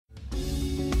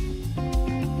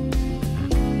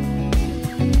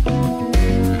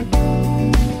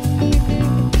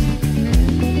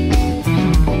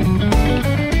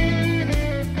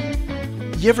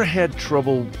you ever had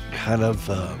trouble kind of,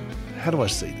 how do I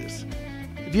say this?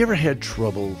 Have you ever had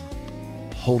trouble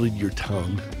holding your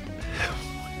tongue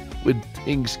when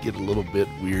things get a little bit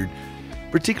weird,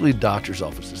 particularly in doctor's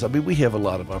offices? I mean, we have a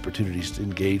lot of opportunities to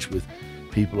engage with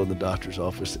people in the doctor's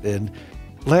office. And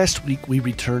last week we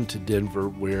returned to Denver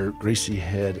where Gracie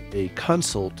had a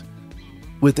consult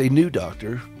with a new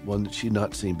doctor, one that she'd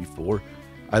not seen before.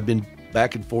 I've been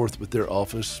back and forth with their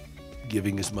office,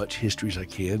 giving as much history as I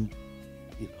can.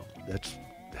 You know, that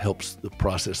helps the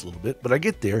process a little bit. But I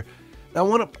get there, and I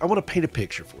want to paint a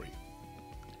picture for you.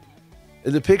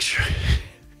 And the picture,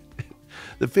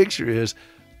 the picture is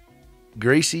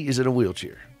Gracie is in a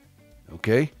wheelchair,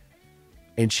 okay?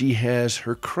 And she has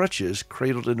her crutches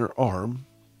cradled in her arm,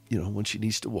 you know, when she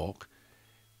needs to walk.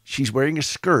 She's wearing a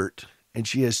skirt, and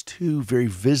she has two very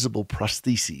visible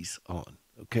prostheses on,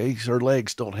 okay? So her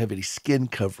legs don't have any skin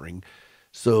covering,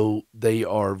 so they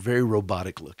are very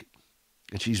robotic looking.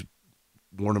 And she's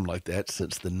worn them like that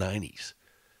since the 90s.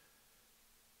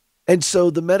 And so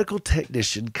the medical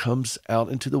technician comes out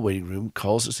into the waiting room,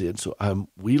 calls us in. So I'm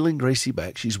wheeling Gracie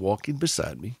back. She's walking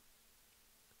beside me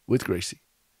with Gracie.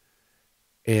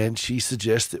 And she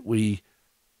suggests that we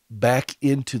back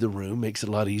into the room. Makes it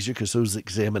a lot easier because those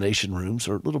examination rooms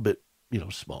are a little bit, you know,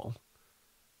 small.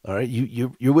 All right,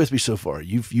 you're with me so far.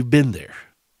 You've been there.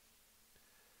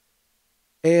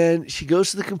 And she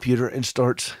goes to the computer and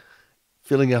starts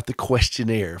filling out the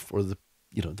questionnaire for the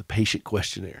patient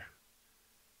questionnaire.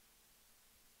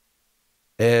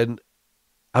 And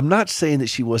I'm not saying that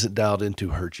she wasn't dialed into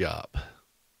her job.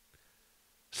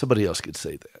 Somebody else could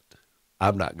say that.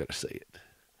 I'm not going to say it.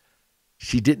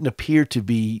 She didn't appear to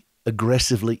be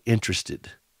aggressively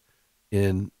interested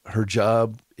in her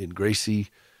job, in Gracie,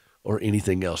 or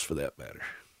anything else for that matter.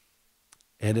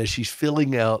 And as she's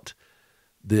filling out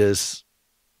this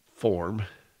form,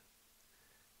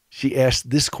 she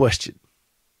asked this question: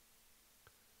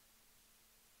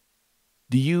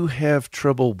 do you have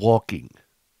trouble walking?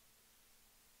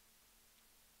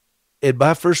 And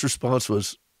my first response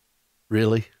was,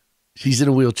 really? She's in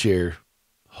a wheelchair,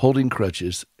 holding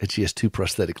crutches, and she has two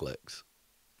prosthetic legs.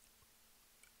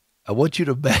 I want you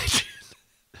to imagine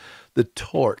the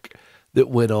torque that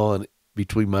went on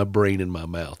between my brain and my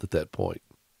mouth at that point.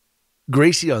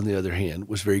 Gracie, on the other hand,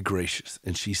 was very gracious,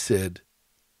 and she said,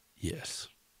 yes.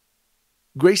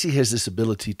 Gracie has this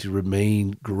ability to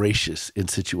remain gracious in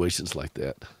situations like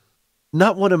that.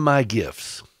 Not one of my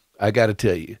gifts, I got to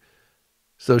tell you.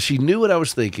 So she knew what I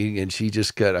was thinking, and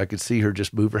I could see her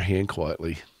just move her hand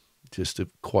quietly just to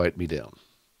quiet me down.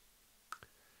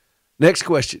 Next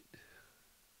question.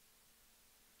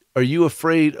 Are you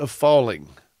afraid of falling?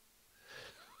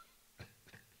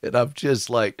 And I'm just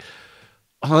like,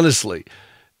 honestly.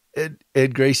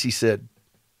 And Gracie said,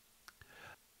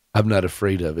 I'm not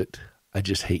afraid of it. I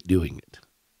just hate doing it.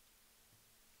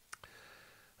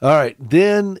 All right.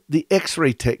 Then the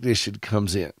x-ray technician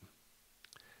comes in.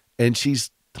 And she's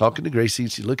talking to Gracie,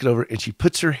 and she's looking over, and she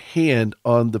puts her hand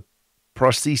on the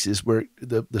prosthesis, where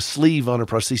the sleeve on her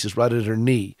prosthesis right at her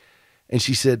knee. And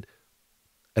she said,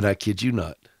 and I kid you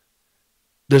not,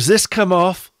 does this come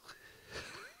off?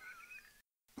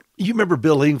 You remember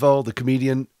Bill Engvall, the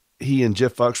comedian? He and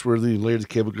Jeff Foxworthy and Larry the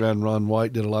Cable Guy and Ron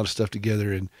White did a lot of stuff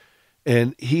together.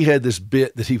 And he had this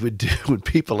bit that he would do when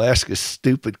people ask a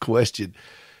stupid question.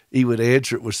 He would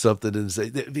answer it with something and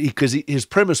say, because his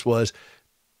premise was,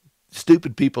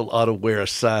 stupid people ought to wear a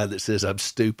sign that says I'm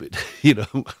stupid, you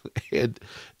know, and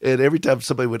every time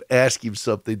somebody would ask him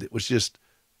something that was just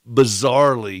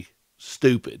bizarrely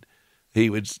stupid, he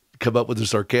would come up with a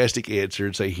sarcastic answer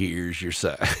and say, here's your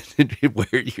sign, and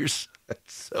wear your sign.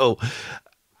 So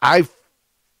I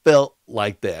felt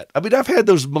like that. I mean, I've had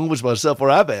those moments myself where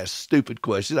I've asked stupid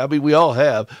questions. I mean, we all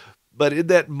have, but in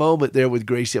that moment there with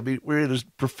Gracie, I mean, we're in a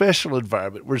professional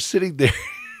environment. We're sitting there.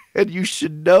 And you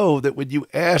should know that when you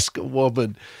ask a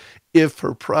woman if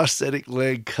her prosthetic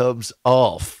leg comes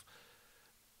off,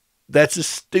 that's a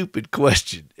stupid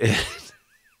question. And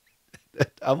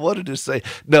I wanted to say,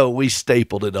 no, we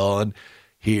stapled it on.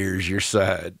 Here's your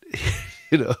sign.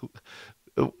 You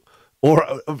know, or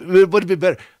it would have been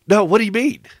better. No, what do you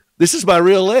mean? This is my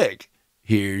real leg.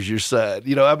 Here's your sign.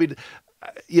 You know, I mean,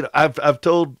 you know, I've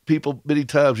told people many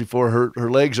times before, her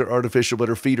legs are artificial, but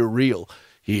her feet are real.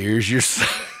 Here's your sign.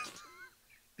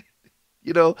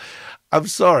 You know, I'm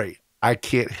sorry. I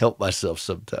can't help myself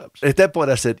sometimes. At that point,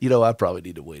 I said, you know, I probably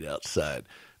need to wait outside,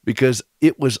 because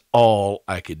it was all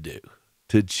I could do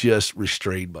to just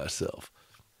restrain myself.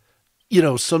 You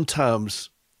know,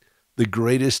 sometimes the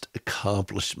greatest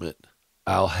accomplishment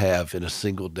I'll have in a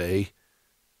single day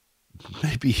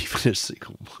maybe even a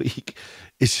single week,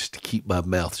 is just to keep my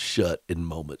mouth shut in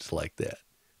moments like that.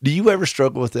 Do you ever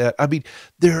struggle with that? I mean,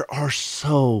 there are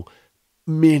so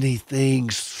many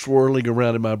things swirling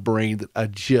around in my brain that I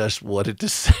just wanted to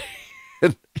say.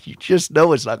 And you just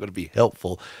know it's not going to be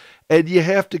helpful. And you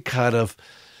have to kind of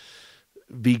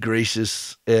be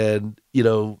gracious. And,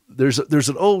 there's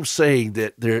an old saying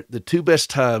that the two best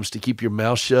times to keep your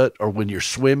mouth shut are when you're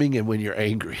swimming and when you're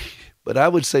angry. But I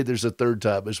would say there's a third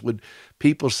time is when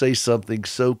people say something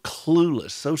so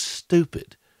clueless, so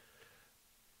stupid,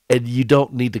 and you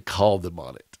don't need to call them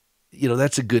on it.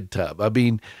 That's a good time. I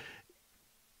mean,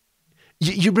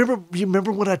 you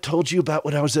remember when I told you about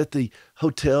when I was at the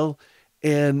hotel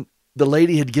and the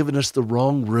lady had given us the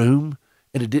wrong room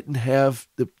and it didn't have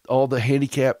all the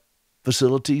handicap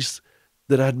facilities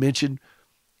that I'd mentioned?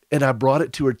 And I brought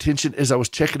it to her attention as I was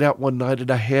checking out one night, and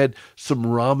I had some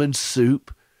ramen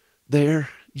soup there.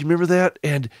 You remember that?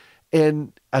 And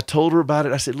I told her about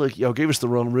it. I said, look, y'all gave us the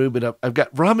wrong room, and I've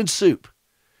got ramen soup.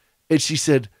 And she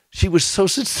said, she was so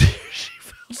sincere. She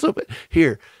felt so bad.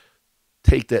 Here,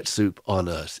 take that soup on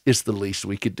us. It's the least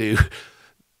we could do.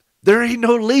 There ain't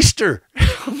no leaster.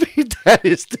 I mean, that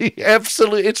is the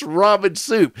absolute, it's ramen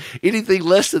soup. Anything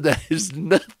less than that is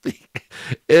nothing.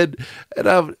 And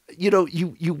I'm,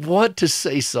 you want to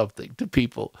say something to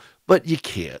people, but you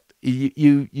can't.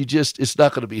 You just, it's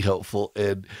not going to be helpful.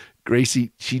 And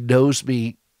Gracie, she knows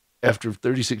me after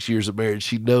 36 years of marriage.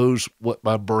 She knows what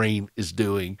my brain is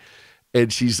doing.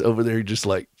 And she's over there just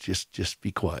like, just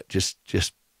be quiet. Just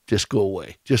go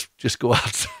away. Just go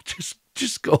outside.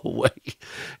 Just go away.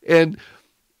 And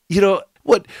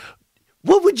what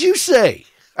would you say?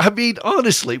 I mean,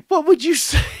 honestly, what would you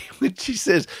say when she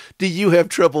says, do you have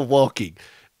trouble walking?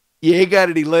 You ain't got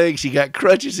any legs. You got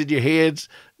crutches in your hands,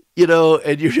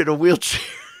 and you're in a wheelchair.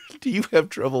 Do you have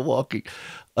trouble walking?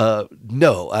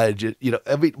 No, I just,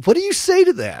 I mean, what do you say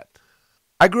to that?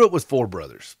 I grew up with 4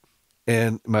 brothers,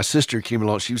 and my sister came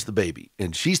along. She was the baby,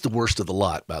 and she's the worst of the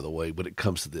lot, by the way, when it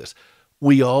comes to this.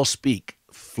 We all speak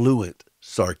fluent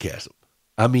sarcasm.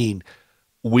 I mean,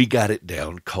 we got it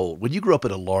down cold. When you grew up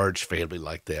in a large family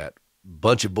like that,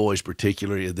 bunch of boys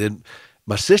particularly, and then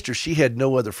my sister, she had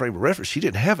no other frame of reference. She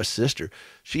didn't have a sister.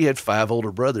 She had 5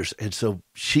 older brothers, and so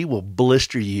she will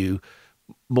blister you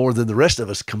more than the rest of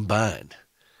us combined.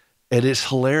 And it's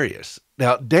hilarious.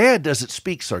 Now, Dad doesn't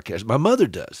speak sarcasm. My mother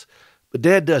does, but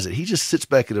Dad doesn't. He just sits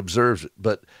back and observes it.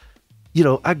 But,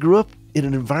 I grew up in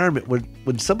an environment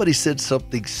when somebody said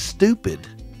something stupid,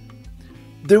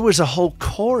 there was a whole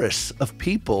chorus of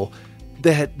people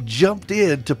that jumped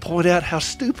in to point out how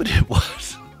stupid it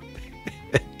was.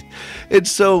 And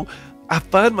so I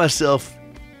find myself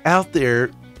out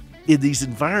there in these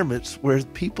environments where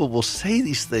people will say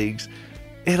these things,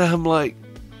 and I'm like,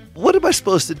 what am I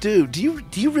supposed to do? Do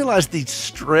you realize the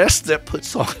stress that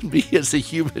puts on me as a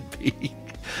human being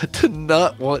to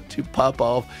not want to pop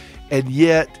off? And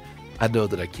yet I know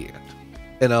that I can't.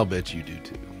 And I'll bet you do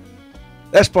too.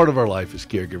 That's part of our life as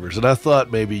caregivers. And I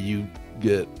thought maybe you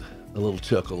get a little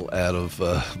chuckle out of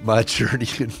my journey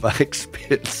and my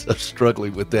expense of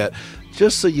struggling with that,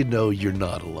 just so you know you're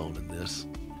not alone in this.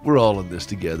 We're all in this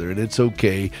together, and it's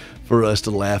okay for us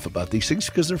to laugh about these things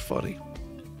because they're funny.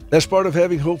 That's part of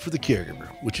having hope for the caregiver,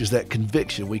 which is that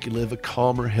conviction we can live a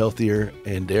calmer, healthier,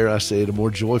 and dare I say it, a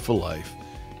more joyful life,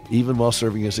 even while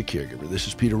serving as a caregiver. This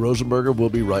is Peter Rosenberger. We'll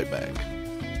be right back.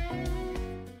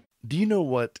 Do you know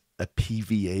what a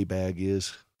PVA bag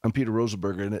is? I'm Peter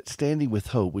Rosenberger, and at Standing with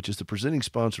Hope, which is the presenting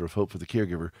sponsor of Hope for the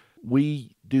Caregiver,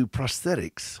 we do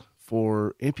prosthetics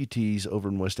for amputees over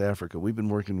in West Africa. We've been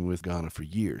working with Ghana for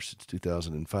years, since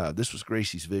 2005. This was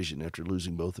Gracie's vision after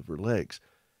losing both of her legs.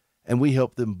 And we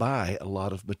help them buy a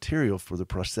lot of material for the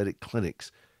prosthetic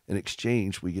clinics. In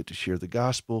exchange, we get to share the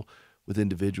gospel with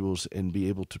individuals and be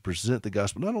able to present the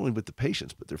gospel not only with the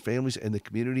patients, but their families and the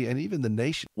community and even the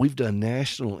nation. We've done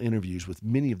national interviews with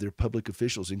many of their public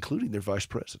officials, including their vice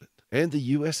president and the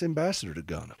U.S. ambassador to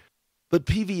Ghana. But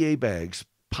PVA bags,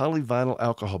 polyvinyl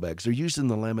alcohol bags, they're used in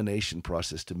the lamination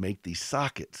process to make these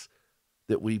sockets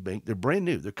that we make. They're brand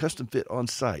new. They're custom fit on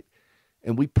site.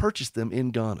 And we purchased them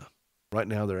in Ghana. Right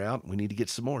now they're out, and we need to get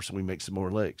some more, so we make some more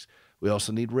legs. We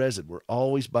also need resin. We're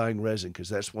always buying resin because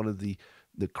that's one of the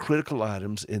critical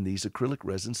items in these acrylic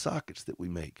resin sockets that we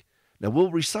make. Now, we'll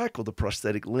recycle the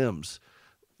prosthetic limbs.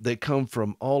 They come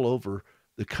from all over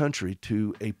the country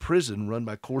to a prison run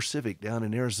by Core Civic down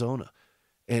in Arizona.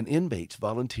 And inmates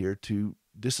volunteer to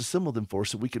disassemble them for us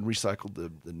so we can recycle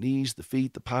the knees, the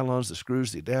feet, the pylons, the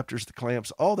screws, the adapters, the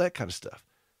clamps, all that kind of stuff.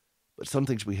 But some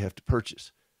things we have to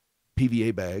purchase.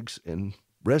 PVA bags and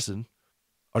resin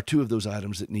are 2 of those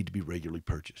items that need to be regularly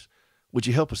purchased. Would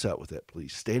you help us out with that,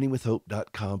 please?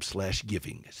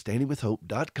 Standingwithhope.com/giving.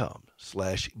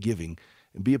 Standingwithhope.com/giving.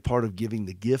 And be a part of giving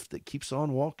the gift that keeps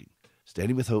on walking.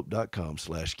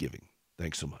 Standingwithhope.com/giving.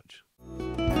 Thanks so much.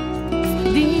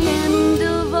 The end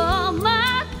of all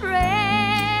my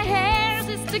prayers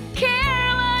is to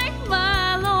care like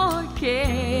my Lord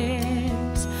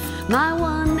cares. My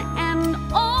one and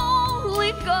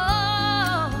only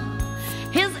goal,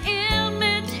 His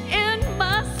image in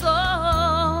my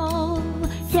soul.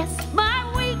 Yes,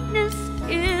 my weakness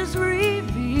is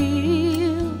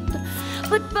revealed,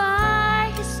 but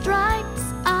by His stripes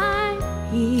I'm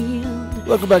healed.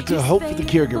 Welcome back to Hope for the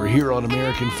Caregiver here on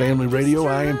American Family Radio.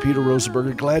 I am Peter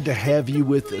Rosenberger. Glad to have you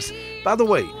with us. By the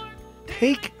way,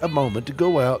 take a moment to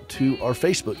go out to our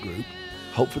Facebook group,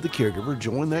 Hope for the Caregiver.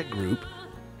 Join that group.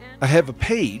 I have a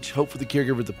page, Hope for the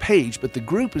Caregiver, the page, but the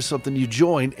group is something you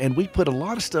join, and we put a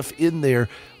lot of stuff in there.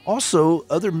 Also,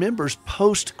 other members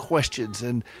post questions,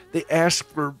 and they ask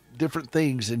for different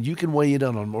things, and you can weigh in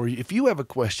on them. Or if you have a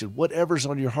question, whatever's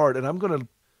on your heart, and I'm going to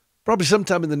probably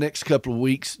sometime in the next couple of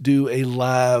weeks do a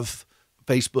live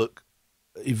Facebook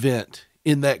event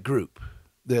in that group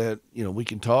that, we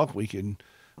can talk, we can,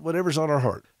 whatever's on our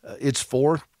heart. It's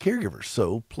for caregivers.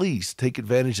 So please take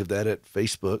advantage of that at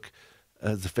Facebook,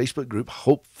 the Facebook group,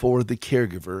 Hope for the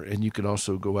Caregiver. And you can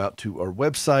also go out to our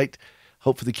website,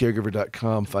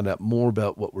 hopeforthecaregiver.com, find out more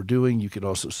about what we're doing. You can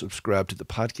also subscribe to the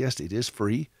podcast. It is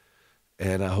free.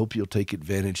 And I hope you'll take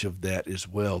advantage of that as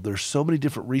well. There's so many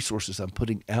different resources I'm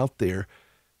putting out there.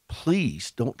 Please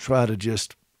don't try to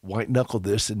just white knuckle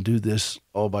this and do this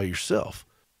all by yourself.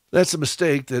 That's a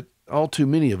mistake that all too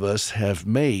many of us have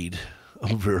made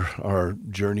over our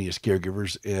journey as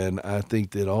caregivers. And I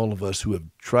think that all of us who have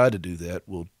tried to do that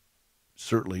will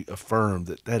certainly affirm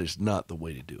that that is not the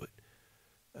way to do it.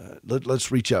 Let's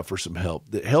reach out for some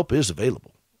help. The help is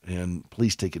available, and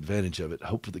please take advantage of it.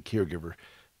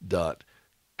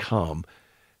 hopeforthecaregiver.com.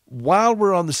 While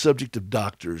we're on the subject of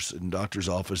doctors and doctors'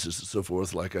 offices and so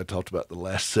forth, like I talked about the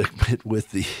last segment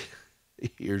with the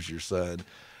here's your son,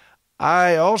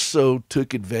 I also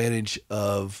took advantage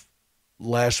of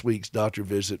last week's doctor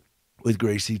visit with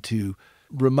Gracie to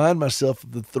remind myself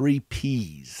of the 3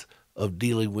 P's of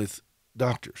dealing with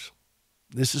doctors.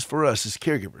 This is for us as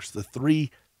caregivers, the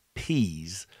 3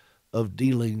 P's of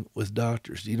dealing with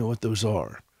doctors. Do you know what those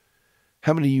are?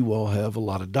 How many of you all have a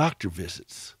lot of doctor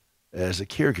visits as a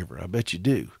caregiver? I bet you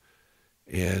do.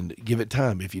 And give it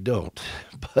time if you don't.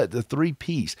 But the 3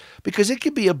 P's, because it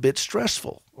can be a bit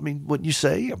stressful. I mean, wouldn't you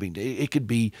say? I mean, it could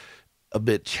be a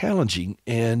bit challenging,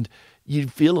 and you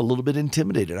feel a little bit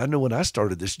intimidated. I know when I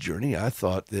started this journey, I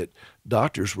thought that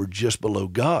doctors were just below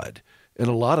God, and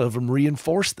a lot of them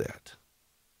reinforced that.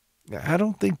 Now, I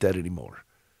don't think that anymore.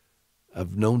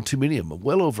 I've known too many of them.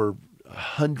 Well over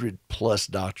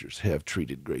 100+ doctors have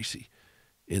treated Gracie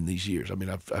in these years. I mean,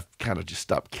 I've kind of just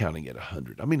stopped counting at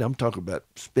 100. I mean, I'm talking about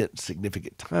spent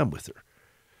significant time with her.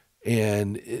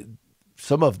 And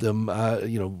some of them,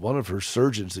 one of her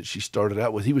surgeons that she started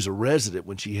out with, he was a resident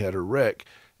when she had her wreck,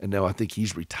 and now I think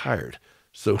he's retired.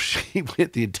 So she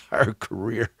went the entire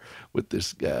career with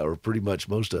this guy, or pretty much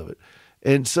most of it.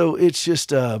 And so it's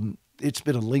just, it's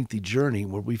been a lengthy journey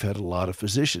where we've had a lot of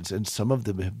physicians, and some of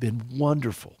them have been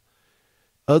wonderful.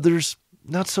 Others,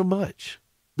 not so much.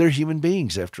 They're human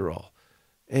beings after all.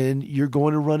 And you're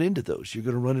going to run into those. You're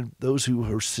going to run into those who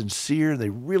are sincere, they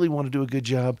really want to do a good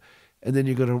job. And then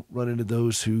you're going to run into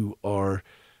those who are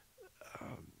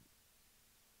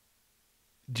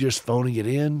just phoning it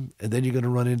in. And then you're going to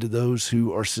run into those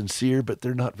who are sincere, but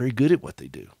they're not very good at what they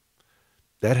do.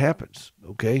 That happens,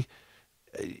 okay?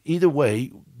 Either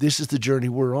way, this is the journey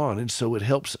we're on. And so it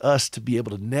helps us to be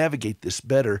able to navigate this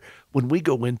better when we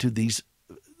go into these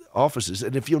offices.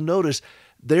 And if you'll notice,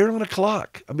 they're on a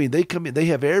clock. I mean, they come in, they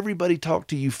have everybody talk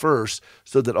to you first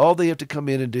so that all they have to come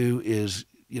in and do is,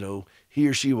 he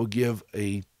or she will give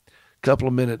a couple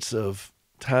of minutes of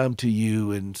time to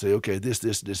you and say, okay, this.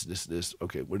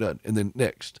 Okay, we're done. And then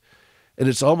next. And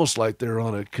it's almost like they're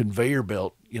on a conveyor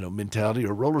belt, mentality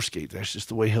or roller skate. That's just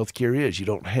the way healthcare is. You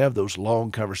don't have those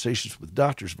long conversations with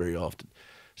doctors very often.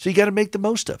 So you got to make the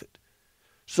most of it.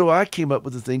 So I came up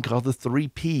with a thing called the 3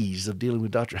 P's of dealing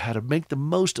with doctor, how to make the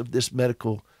most of this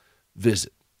medical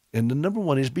visit. And the number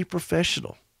one is be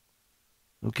professional.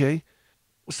 Okay?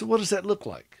 So what does that look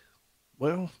like?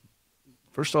 Well,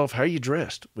 first off, how are you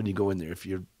dressed when you go in there? If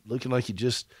you're looking like you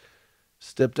just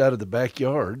stepped out of the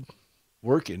backyard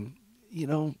working,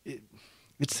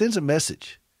 it sends a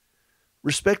message.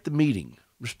 Respect the meeting.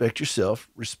 Respect yourself.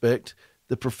 Respect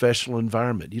the professional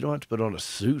environment. You don't have to put on a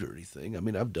suit or anything. I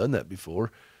mean, I've done that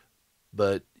before,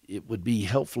 but it would be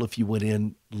helpful if you went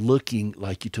in looking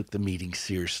like you took the meeting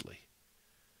seriously.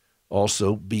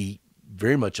 Also, be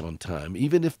very much on time,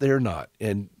 even if they're not.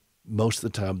 And most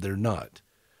of the time they're not.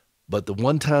 But the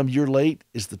one time you're late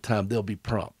is the time they'll be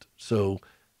prompt. So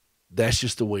that's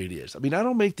just the way it is. I mean, I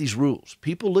don't make these rules.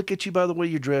 People look at you by the way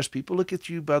you dress. People look at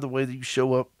you by the way that you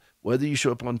show up, whether you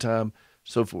show up on time,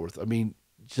 so forth. I mean,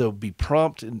 so be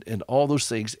prompt and all those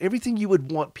things. Everything you would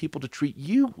want people to treat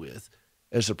you with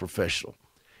as a professional.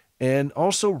 And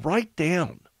also write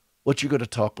down what you're going to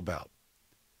talk about.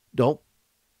 Don't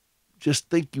just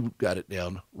think you got it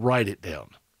down. Write it down.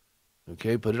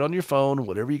 Okay? Put it on your phone,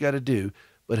 whatever you got to do,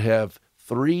 but have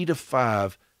 3 to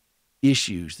 5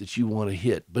 issues that you want to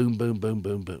hit. Boom, boom, boom,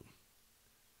 boom, boom.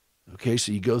 Okay,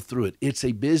 so you go through it. It's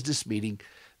a business meeting.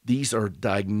 These are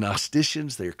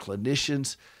diagnosticians. They're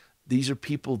clinicians. These are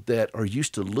people that are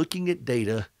used to looking at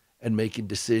data and making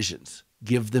decisions.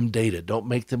 Give them data. Don't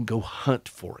make them go hunt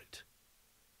for it.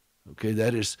 Okay,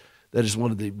 that is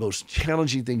one of the most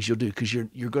challenging things you'll do, because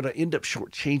you're going to end up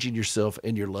shortchanging yourself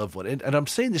and your loved one. And I'm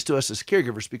saying this to us as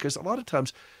caregivers because a lot of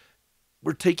times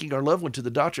we're taking our loved one to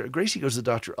the doctor. Gracie goes to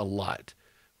the doctor a lot.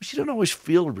 She doesn't always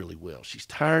feel really well. She's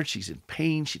tired. She's in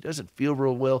pain. She doesn't feel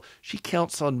real well. She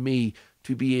counts on me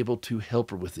to be able to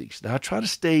help her with these. Now, I try to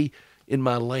stay in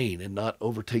my lane and not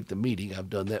overtake the meeting. I've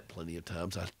done that plenty of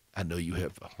times. I know you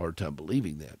have a hard time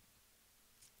believing that.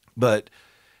 But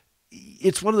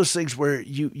it's one of those things where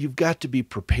you've got to be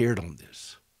prepared on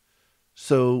this.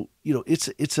 So,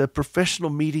 it's a professional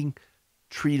meeting.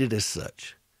 Treat it as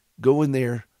such. Go in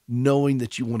there knowing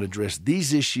that you want to address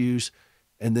these issues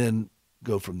and then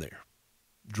go from there.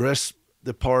 Dress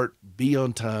the part, be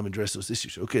on time, and address those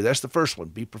issues. Okay, that's the first one.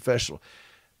 Be professional.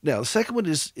 Now, the second one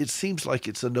is, it seems like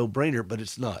it's a no-brainer, but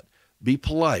it's not. Be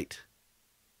polite,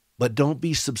 but don't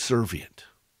be subservient.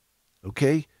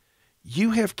 Okay?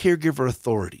 You have caregiver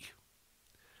authority.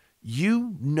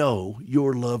 You know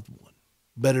your loved one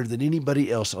better than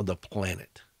anybody else on the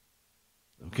planet.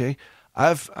 Okay?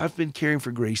 I've been caring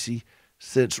for Gracie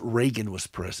since Reagan was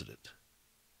president.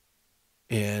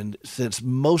 And since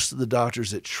most of the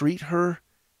doctors that treat her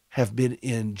have been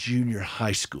in junior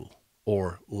high school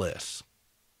or less.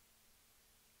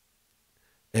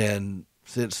 And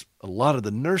since a lot of the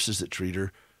nurses that treat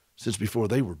her since before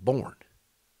they were born.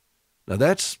 Now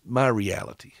that's my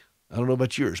reality. I don't know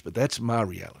about yours, but that's my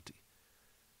reality.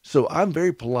 So I'm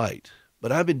very polite,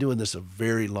 but I've been doing this a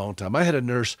very long time. I had a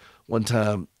nurse one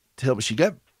time tell me, she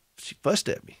fussed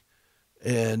at me.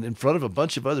 And in front of a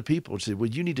bunch of other people, and said, well,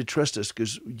 you need to trust us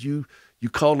because you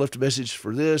called, left a message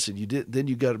for this, and then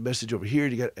you got a message over here.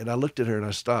 And I looked at her and I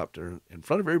stopped her in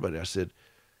front of everybody. I said,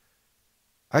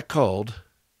 I called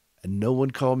and no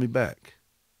one called me back.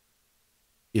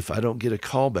 If I don't get a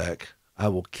call back, I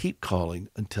will keep calling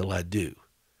until I do.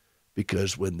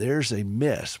 Because when there's a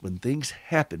mess, when things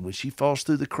happen, when she falls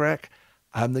through the crack,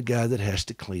 I'm the guy that has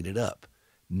to clean it up.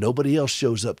 Nobody else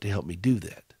shows up to help me do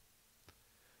that.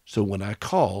 So when I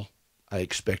call, I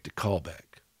expect a call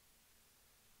back.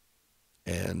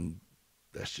 And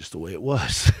that's just the way it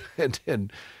was. And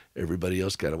then everybody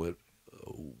else kind of went,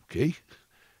 okay.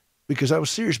 Because I was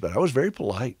serious about it. I was very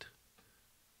polite.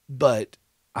 But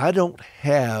I don't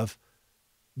have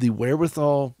the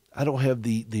wherewithal, I don't have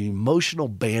the emotional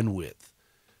bandwidth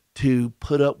to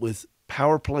put up with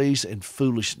power plays and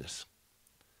foolishness.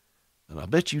 And I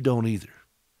bet you don't either.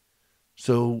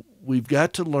 So we've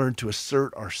got to learn to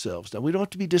assert ourselves. Now, we don't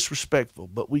have to be disrespectful,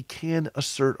 but we can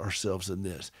assert ourselves in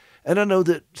this. And I know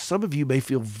that some of you may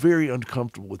feel very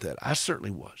uncomfortable with that. I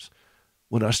certainly was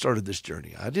when I started this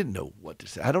journey. I didn't know what to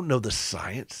say. I don't know the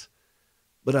science,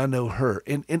 but I know her.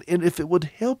 And if it would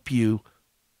help you,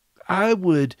 I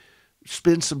would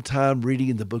spend some time reading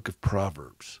in the book of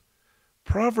Proverbs.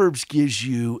 Proverbs gives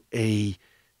you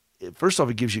first off,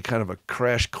 it gives you kind of a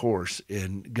crash course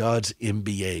in God's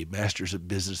MBA, Masters of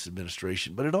Business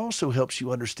Administration, but it also helps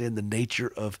you understand the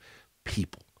nature of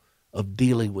people, of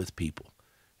dealing with people.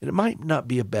 And it might not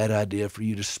be a bad idea for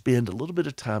you to spend a little bit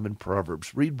of time in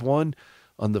Proverbs. Read one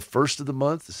on the first of the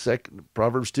month,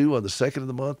 Proverbs 2 on the second of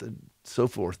the month, and so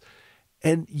forth.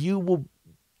 And you will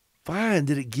find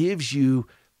that it gives you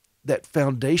that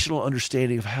foundational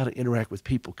understanding of how to interact with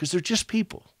people, because they're just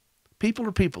people. People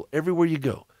are people everywhere you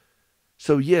go.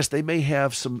 So yes, they may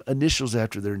have some initials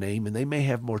after their name, and they may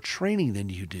have more training than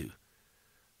you do.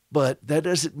 But that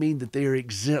doesn't mean that they are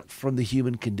exempt from the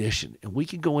human condition. And we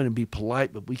can go in and be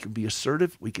polite, but we can be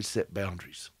assertive. We can set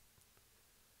boundaries.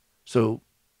 So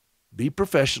be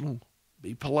professional,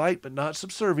 be polite, but not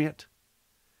subservient.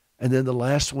 And then the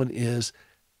last one is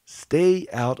stay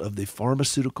out of the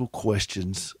pharmaceutical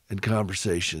questions and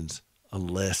conversations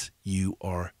unless you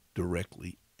are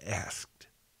directly asked.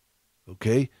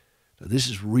 Okay? Now, this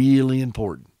is really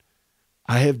important.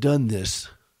 I have done this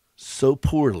so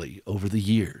poorly over the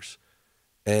years,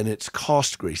 and it's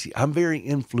cost Gracie. I'm very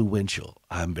influential.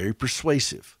 I'm very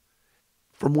persuasive.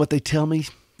 From what they tell me,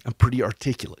 I'm pretty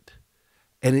articulate.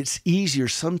 And it's easier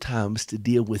sometimes to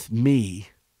deal with me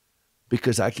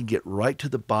because I can get right to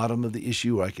the bottom of the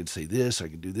issue, or I can say this, I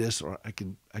can do this, or I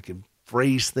can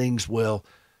phrase things well.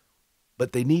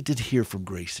 But they need to hear from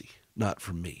Gracie, not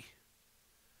from me.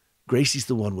 Gracie's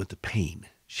the one with the pain.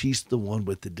 She's the one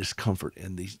with the discomfort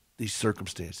and these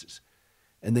circumstances.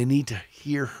 And they need to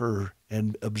hear her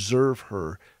and observe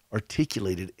her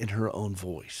articulated in her own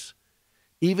voice.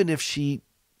 Even if she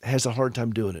has a hard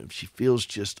time doing it, if she feels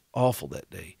just awful that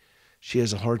day, she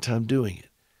has a hard time doing it,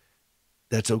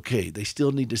 that's okay. They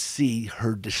still need to see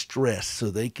her distress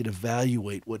so they can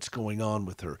evaluate what's going on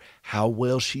with her, how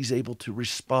well she's able to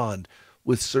respond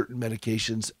with certain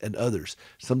medications and others.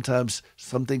 Sometimes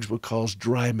some things will cause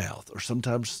dry mouth, or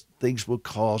sometimes things will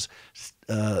cause,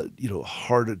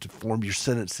 harder to form your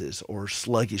sentences, or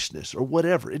sluggishness, or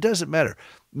whatever. It doesn't matter.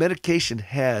 Medication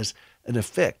has an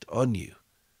effect on you.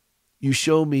 You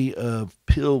show me a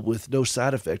pill with no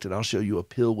side effect, and I'll show you a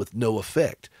pill with no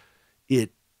effect.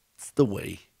 It's the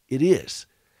way it is.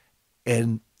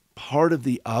 And part of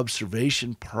the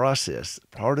observation process,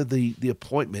 part of the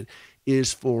appointment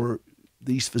is for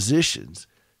these physicians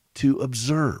to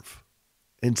observe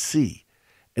and see.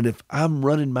 And if I'm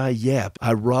running my yap,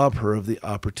 I rob her of the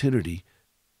opportunity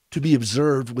to be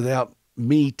observed without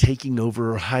me taking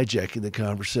over or hijacking the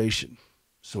conversation.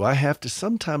 So I have to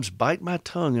sometimes bite my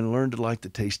tongue and learn to like the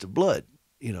taste of blood.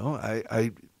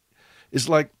 It's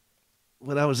like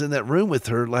when I was in that room with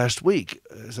her last week,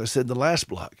 as I said in the last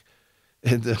block,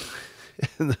 and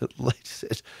the lady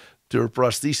said to her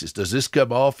prosthesis, "Does this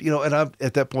come off?" And I'm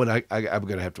at that point, I'm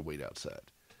going to have to wait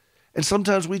outside. And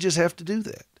sometimes we just have to do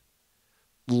that.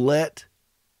 Let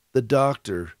the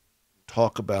doctor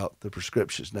talk about the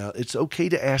prescriptions. Now, it's okay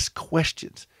to ask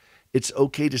questions. It's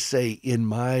okay to say, in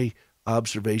my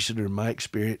observation or in my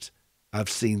experience, I've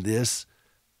seen this.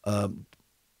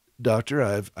 Doctor,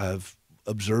 I've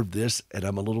observed this, and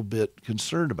I'm a little bit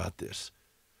concerned about this.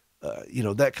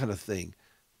 That kind of thing.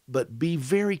 But be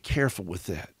very careful with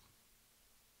that,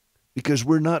 because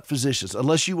we're not physicians,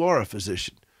 unless you are a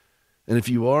physician. And if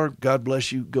you are, God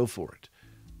bless you, go for it.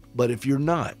 But if you're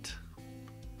not,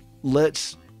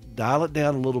 let's dial it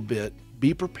down a little bit.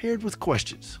 Be prepared with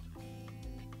questions,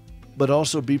 but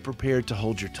also be prepared to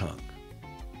hold your tongue.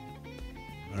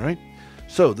 All right?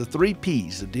 So the 3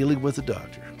 P's of dealing with a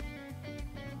doctor: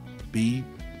 be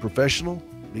professional,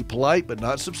 be polite but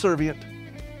not subservient,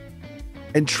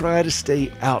 and try to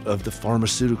stay out of the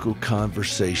pharmaceutical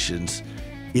conversations.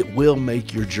 It will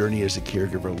make your journey as a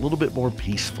caregiver a little bit more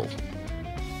peaceful.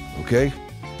 Okay?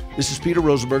 This is Peter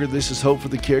Rosenberger. This is Hope for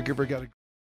the Caregiver.